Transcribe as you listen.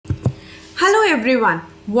Hello everyone.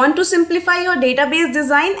 Want to simplify your database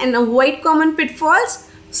design and avoid common pitfalls?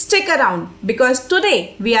 Stick around because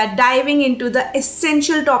today we are diving into the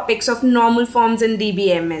essential topics of normal forms in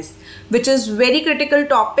DBMS, which is very critical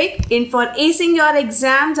topic for acing your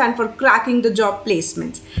exams and for cracking the job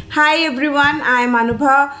placements. Hi everyone, I am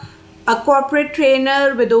Anubha, a corporate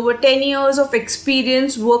trainer with over 10 years of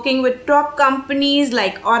experience working with top companies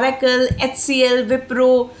like Oracle, HCL,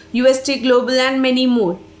 Wipro, UST Global and many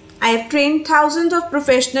more. I have trained thousands of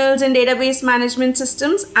professionals in database management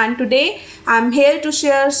systems, and today I am here to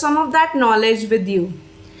share some of that knowledge with you.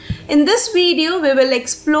 In this video, we will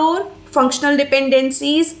explore functional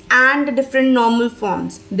dependencies and different normal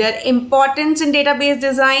forms, their importance in database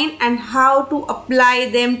design and how to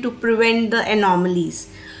apply them to prevent the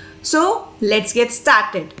anomalies. So let's get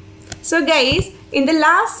started. So guys, in the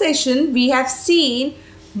last session, we have seen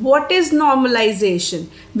what is normalization.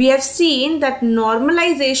 We have seen that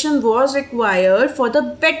normalization was required for the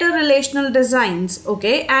better relational designs,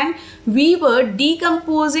 okay, and we were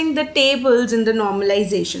decomposing the tables in the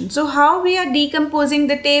normalization. So how we are decomposing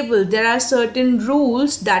the table? There are certain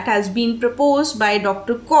rules that has been proposed by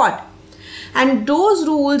Dr. Codd, and those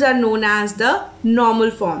rules are known as the normal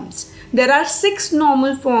forms. There are 6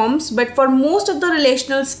 normal forms, but for most of the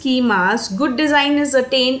relational schemas, good design is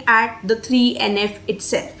attained at the 3NF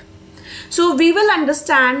itself. So we will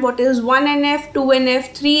understand what is 1NF,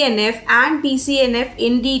 2NF, 3NF and BCNF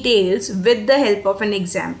in details with the help of an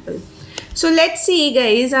example. So let's see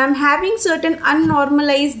guys, I am having certain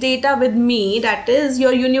unnormalized data with me, that is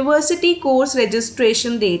your university course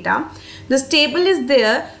registration data. This table is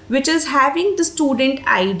there which is having the student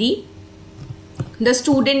ID, the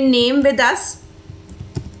student name with us,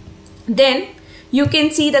 then you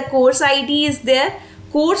can see the course ID is there,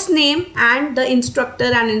 course name and the instructor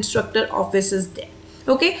and instructor office is there,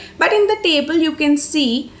 okay. But in the table you can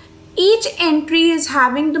see each entry is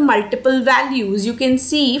having the multiple values. You can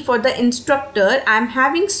see for the instructor I am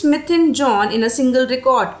having Smith and John in a single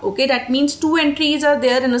record, okay, that means 2 entries are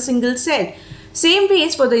there in a single cell. Same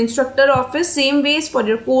ways for the instructor office, same ways for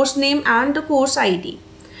your course name and the course ID.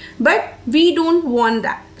 But we don't want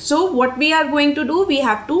that. So what we are going to do, we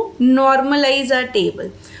have to normalize our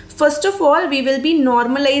table. First of all, we will be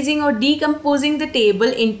normalizing or decomposing the table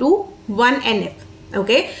into 1NF.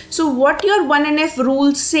 Okay. So what your 1NF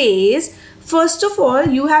rule says, first of all,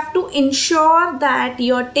 you have to ensure that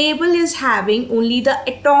your table is having only the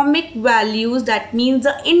atomic values, that means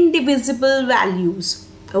the indivisible values.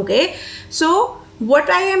 Okay. So what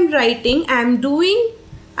I am writing,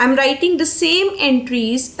 I'm writing the same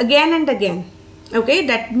entries again and again, okay.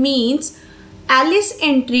 That means Alice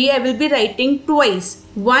entry I will be writing twice,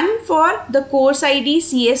 one for the course ID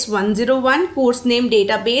CS101, course name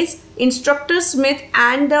database, instructor Smith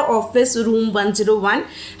and the office room 101,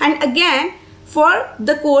 and again for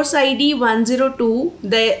the course ID 102,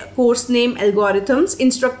 the course name algorithms,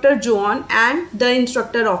 instructor John and the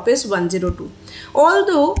instructor office 102.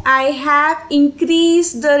 Although I have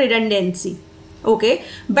increased the redundancy, okay,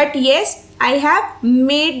 but yes, I have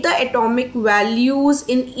made the atomic values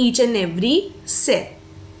in each and every cell.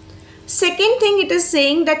 Second thing, it is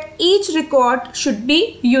saying that each record should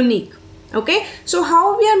be unique, okay. So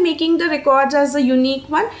how we are making the records as a unique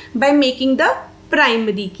one? By making the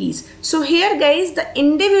primary keys. So here guys, the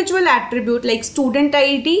individual attribute like student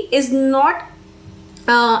ID is not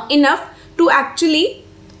enough to actually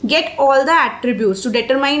get all the attributes, to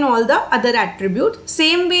determine all the other attributes.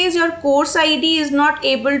 Same ways your course ID is not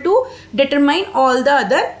able to determine all the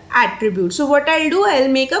other attributes. So what I'll do, I'll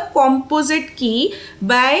make a composite key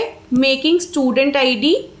by making student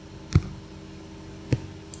ID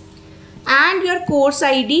and your course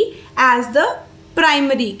ID as the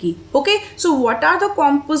primary key, okay. So what are the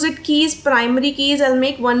composite keys, primary keys? I'll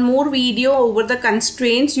make one more video over the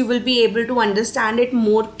constraints. You will be able to understand it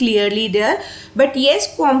more clearly there. But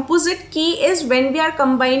yes, composite key is when we are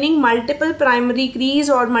combining multiple primary keys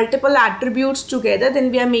or multiple attributes together,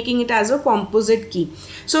 then we are making it as a composite key.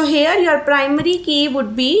 So here your primary key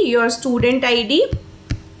would be your student ID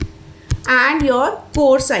and your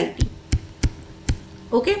course ID,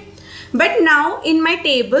 okay. But now in my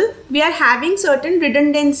table, we are having certain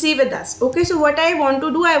redundancy with us. Okay, so what I want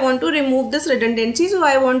to do, I want to remove this redundancy. So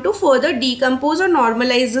I want to further decompose or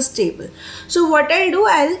normalize this table. So what I'll do,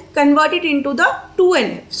 I'll convert it into the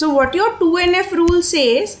 2NF. So what your 2NF rule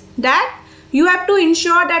says, that you have to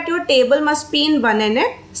ensure that your table must be in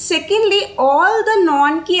 1NF. Secondly, all the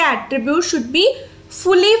non-key attributes should be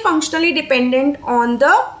fully functionally dependent on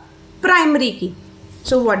the primary key.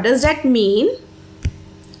 So what does that mean?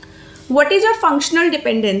 What is your functional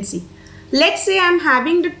dependency? Let's say I am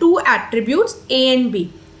having the 2 attributes A and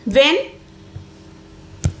B. When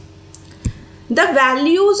the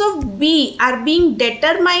values of B are being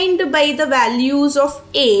determined by the values of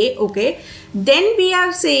A, okay, then we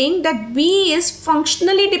are saying that B is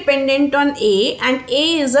functionally dependent on A and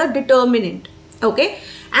A is a determinant, okay.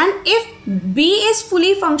 And if B is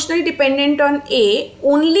fully functionally dependent on A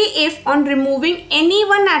only if on removing any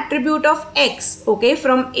one attribute of X, okay,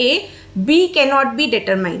 from A, B cannot be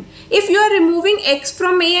determined. If you are removing X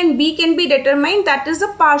from A and B can be determined, that is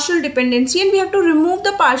the partial dependency, and we have to remove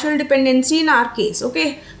the partial dependency in our case,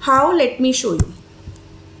 okay. How? Let me show you.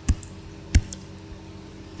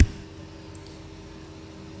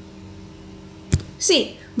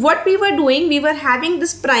 See, what we were doing, we were having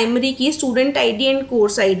this primary key, student ID and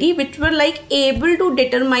course ID, which were like able to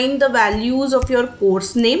determine the values of your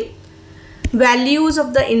course name, values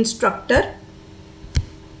of the instructor,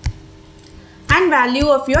 and value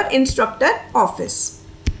of your instructor office.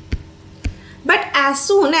 But as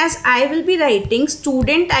soon as I will be writing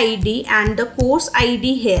student ID and the course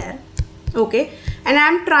ID here, okay, and I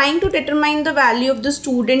am trying to determine the value of the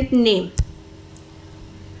student name.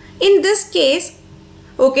 In this case,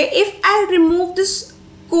 okay, if I'll remove this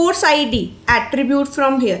course ID attribute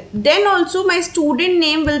from here, then also my student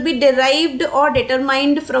name will be derived or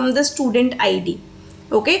determined from the student ID.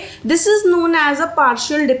 Okay, this is known as a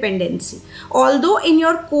partial dependency. Although in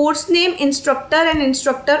your course name, instructor and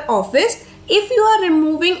instructor office, if you are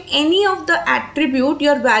removing any of the attribute,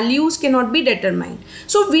 your values cannot be determined.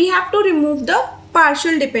 So we have to remove the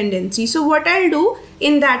partial dependency. So what I'll do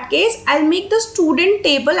in that case, I'll make the student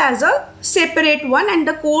table as a separate one and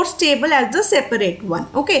the course table as the separate one.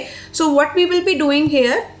 Okay, so what we will be doing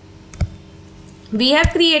here, we have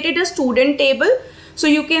created a student table. So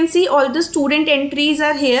you can see all the student entries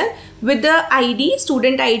are here with the ID,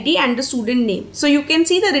 student ID and the student name. So you can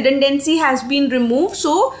see the redundancy has been removed.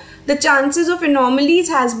 So the chances of anomalies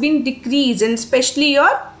has been decreased, and especially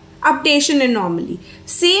your updation anomaly.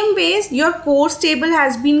 Same ways your course table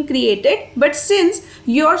has been created, but since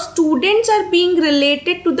your students are being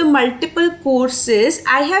related to the multiple courses,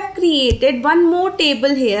 I have created one more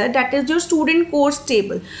table here, that is your student course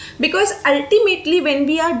table, because ultimately when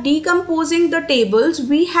we are decomposing the tables,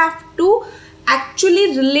 we have to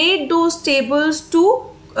actually relate those tables to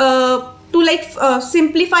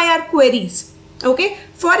simplify our queries. Okay,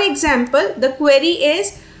 for example, the query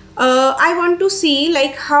is I want to see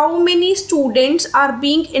like how many students are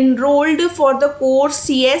being enrolled for the course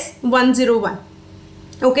CS 101.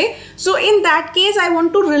 Okay, so in that case I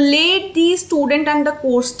want to relate the student and the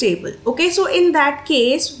course table. Okay, so in that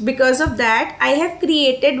case, because of that, I have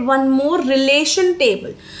created one more relation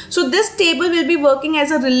table. So this table will be working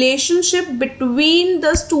as a relationship between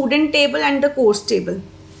the student table and the course table.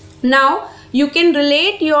 Now you can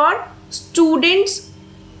relate your students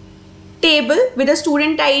table with a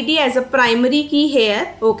student ID as a primary key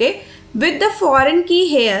here, okay, with the foreign key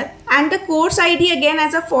here, and the course ID again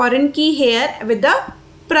as a foreign key here with the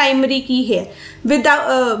primary key here. With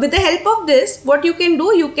the help of this, what you can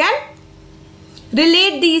do, you can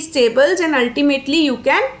relate these tables and ultimately you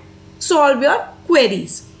can solve your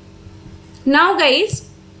queries. Now guys,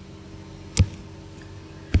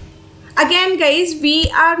 again guys,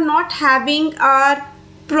 we are not having our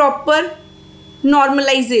proper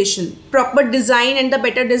normalization, proper design, and the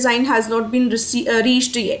better design has not been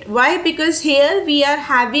reached yet. Why? Because here we are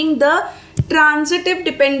having the transitive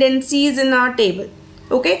dependencies in our table.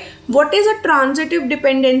 Okay, what is a transitive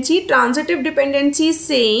dependency? Transitive dependency is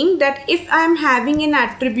saying that if I am having an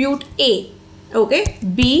attribute A, okay,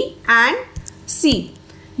 B and C,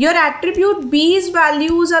 your attribute B's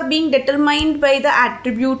values are being determined by the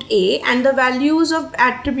attribute A and the values of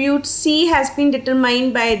attribute C has been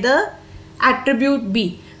determined by the attribute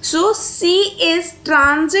B. So C is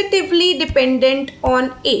transitively dependent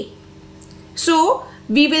on A. So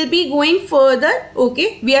we will be going further,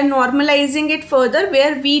 okay, we are normalizing it further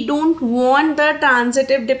where we don't want the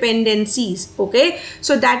transitive dependencies, okay.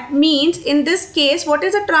 So that means in this case, what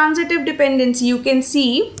is a transitive dependency? You can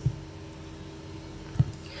see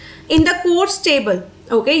in the course table,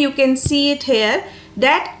 okay, you can see it here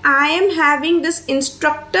that I am having this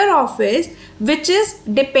instructor office which is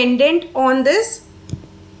dependent on this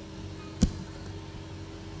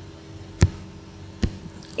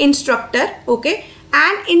instructor, okay,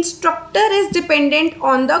 and instructor is dependent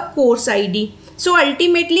on the course ID. So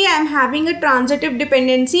ultimately I am having a transitive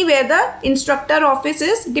dependency where the instructor office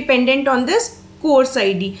is dependent on this course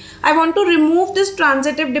ID. I want to remove this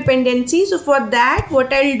transitive dependency. So for that,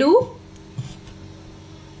 what I'll do,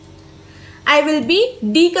 I will be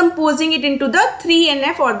decomposing it into the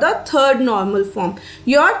 3NF or the third normal form.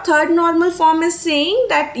 Your third normal form is saying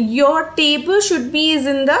that your table should be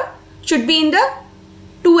in the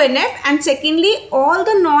 2NF, and secondly all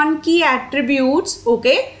the non-key attributes,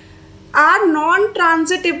 okay, are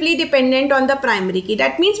non-transitively dependent on the primary key.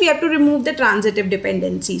 That means we have to remove the transitive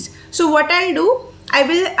dependencies. So what I'll do,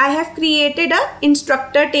 I have created a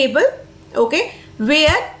instructor table, okay,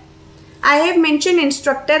 where I have mentioned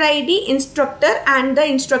instructor ID, instructor and the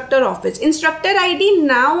instructor office. Instructor ID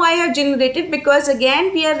now I have generated because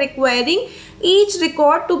again we are requiring each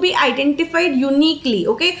record to be identified uniquely,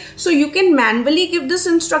 okay. So you can manually give this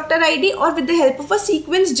instructor ID, or with the help of a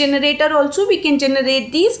sequence generator also we can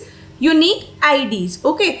generate these unique IDs,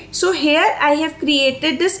 okay. So here I have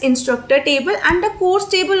created this instructor table, and the course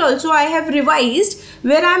table also I have revised,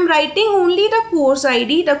 where I am writing only the course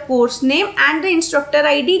ID, the course name and the instructor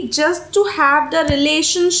ID, just to have the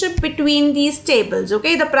relationship between these tables,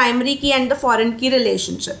 okay, the primary key and the foreign key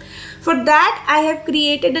relationship. For that I have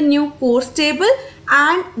created a new course table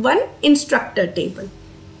and one instructor table.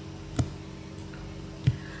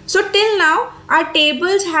 So till now our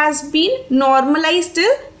tables has been normalized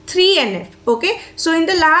till 3NF, okay. So in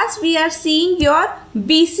the last we are seeing your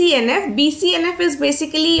BCNF. BCNF is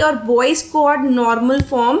basically your Boyce-Codd normal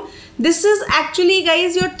form. This is actually,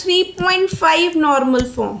 guys, your 3.5 normal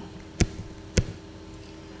form,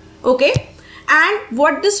 okay. And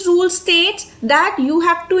what this rule states, that you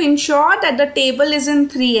have to ensure that the table is in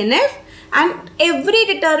 3NF and every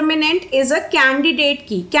determinant is a candidate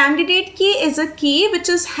key. Candidate key is a key which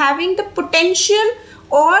is having the potential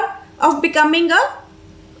or of becoming a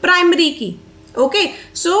primary key, okay.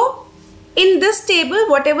 So in this table,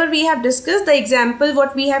 whatever we have discussed, the example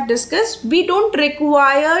what we have discussed, we don't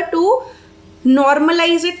require to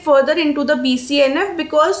normalize it further into the BCNF,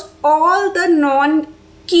 because all the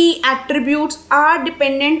non-key attributes are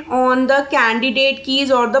dependent on the candidate keys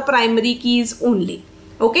or the primary keys only,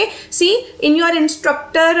 okay. See, in your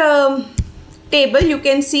instructor table you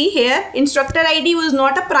can see here instructor ID was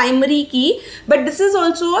not a primary key, but this is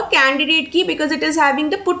also a candidate key because it is having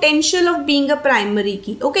the potential of being a primary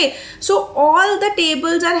key, okay. So all the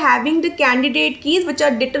tables are having the candidate keys which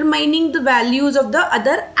are determining the values of the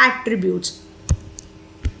other attributes.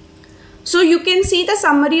 So you can see the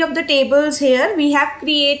summary of the tables here. We have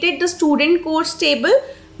created the student course table,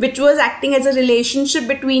 which was acting as a relationship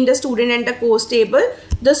between the student and the course table.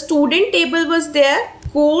 The student table was there,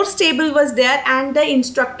 course table was there, and the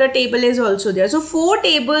instructor table is also there. So 4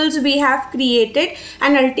 tables we have created,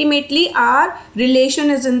 and ultimately our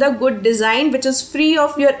relation is in the good design, which is free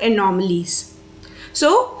of your anomalies.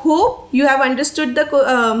 So hope you have understood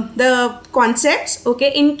the concepts,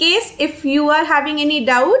 okay. In case if you are having any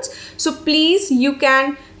doubts, so please you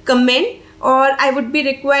can comment, or I would be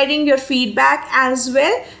requiring your feedback as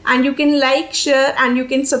well, and you can like, share and you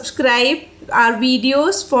can subscribe our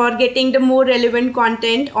videos for getting the more relevant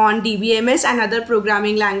content on DBMS and other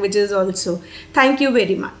programming languages also. Thank you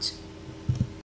very much.